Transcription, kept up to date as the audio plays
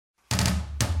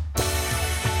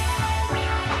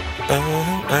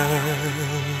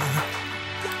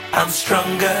I'm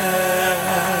stronger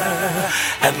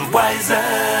and wiser.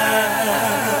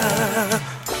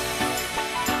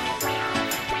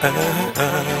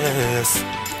 Yes.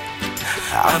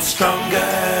 I'm stronger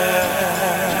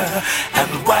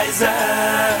and wiser.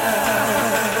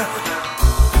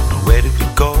 Where do we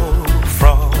go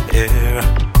from here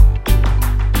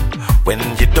when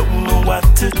you don't know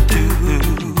what to do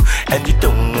and you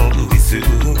don't know who is who?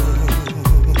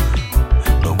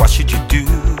 What should you do,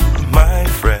 my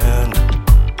friend,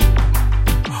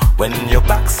 when your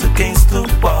back's against the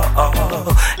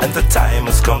wall and the time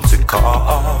has come to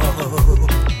call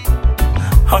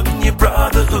on your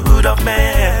brotherhood of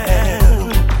man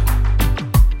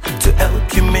to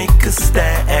help you make a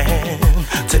stand,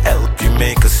 to help you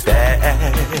make a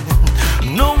stand?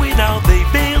 Knowing how they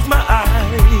veiled my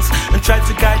eyes and tried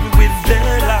to guide me with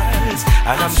their lies,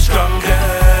 and I'm stronger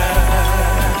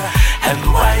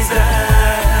and wiser.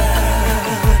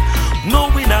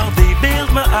 Knowing how they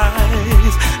veiled my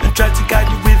eyes and tried to guide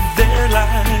me with their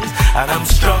lies, and I'm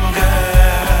stronger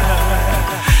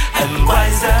and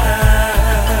wiser.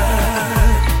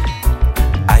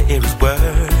 I hear his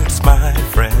words, my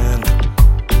friend,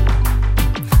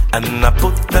 and I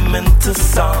put them into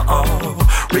song.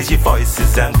 Raise your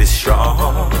voices and be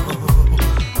strong.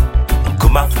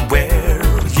 Come out from where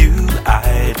you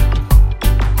hide,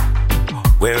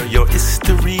 wear your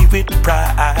history with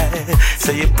pride.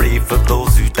 Say a prayer for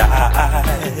those who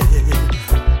died.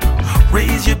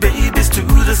 Raise your babies to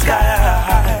the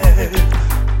sky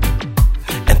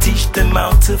and teach them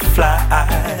how to fly.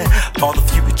 For the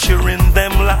future in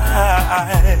them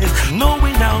lies.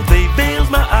 Knowing how they veiled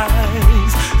my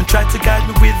eyes and tried to guide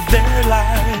me with their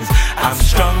lies, I'm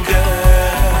stronger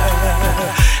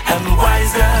and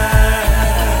wiser.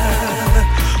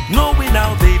 Knowing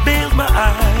how they veiled my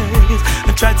eyes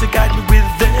and tried to guide me with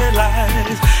their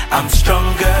lies, I'm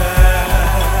stronger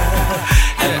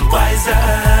and wiser.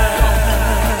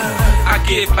 I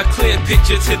give a clear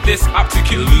picture to this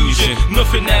optic illusion.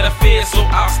 Nothing that I fear, so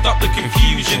I'll stop the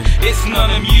confusion. It's not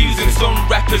amusing, some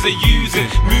rappers are using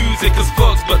music as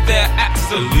bugs, but they're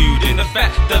absolute. The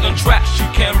fact that on tracks you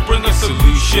can bring a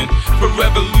solution for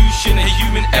revolution and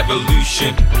human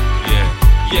evolution.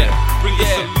 Bring a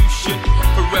solution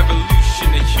for revolution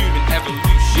and human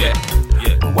evolution.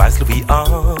 Wisely we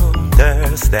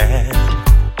understand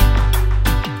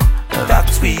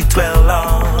that we dwell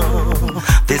on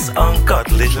this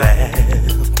ungodly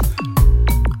land,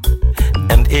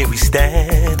 and here we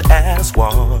stand as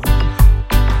one,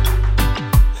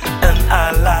 and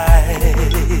our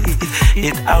light,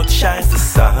 it outshines the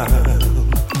sun.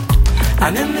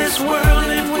 And in this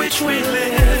world in which we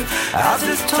live, as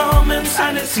its torments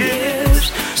and its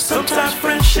gifts, sometimes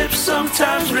friendship,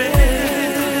 sometimes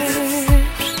rifts.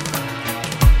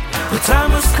 The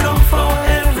time has come for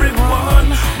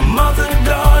everyone, mother,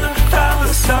 daughter,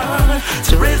 father, son,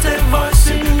 to raise their voice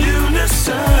in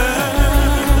unison.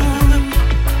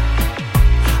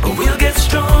 We'll get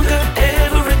stronger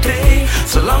every day,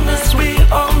 so long as we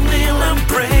all kneel and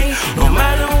pray, no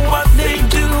matter what they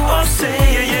do or say.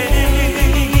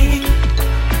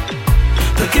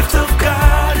 The gift of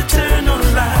God, eternal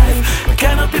life,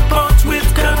 cannot be bought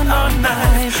with gun or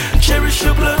knife. Cherish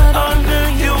your blood, honor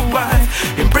your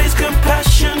wife, embrace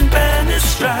compassion, banish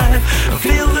strife,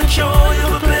 feel the joy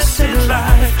of a blessed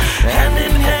life, hand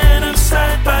in hand and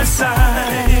side by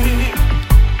side.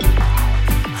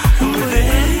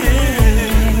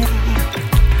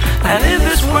 And in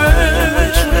this world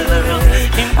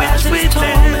in which we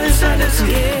live and its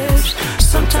gifts,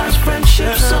 sometimes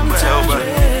friendship, sometimes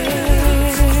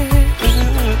rifts.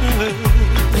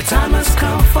 The time has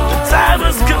come for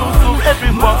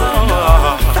everyone, mother,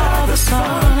 daughter, father,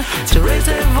 son, to raise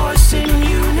their voice in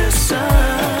unison.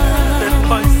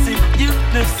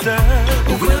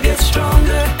 We'll get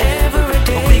stronger every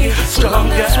day, so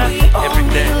long as we all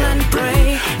kneel and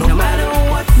pray, no matter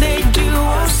what they do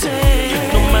or say.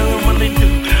 No matter what they do,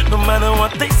 no matter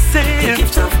what they say. The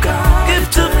gift of God,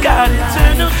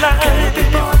 eternal life, cannot be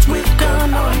bought with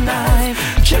gun or knife.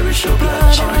 Cherish your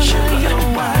blood, honor your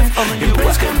wife,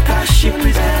 embrace compassion,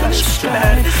 banish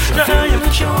strife, feel the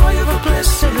joy of a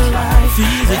blessed life,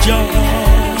 feel the joy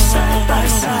side by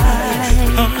side.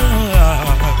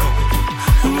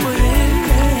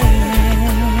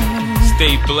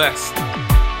 Stay blessed.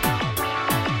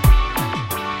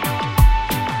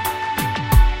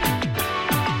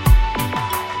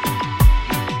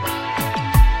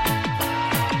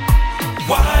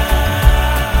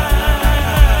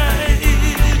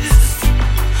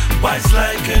 Wise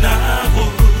like an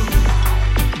owl,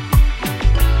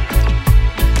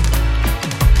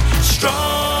 strong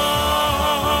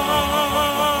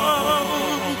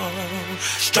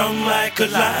like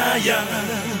a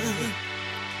lion.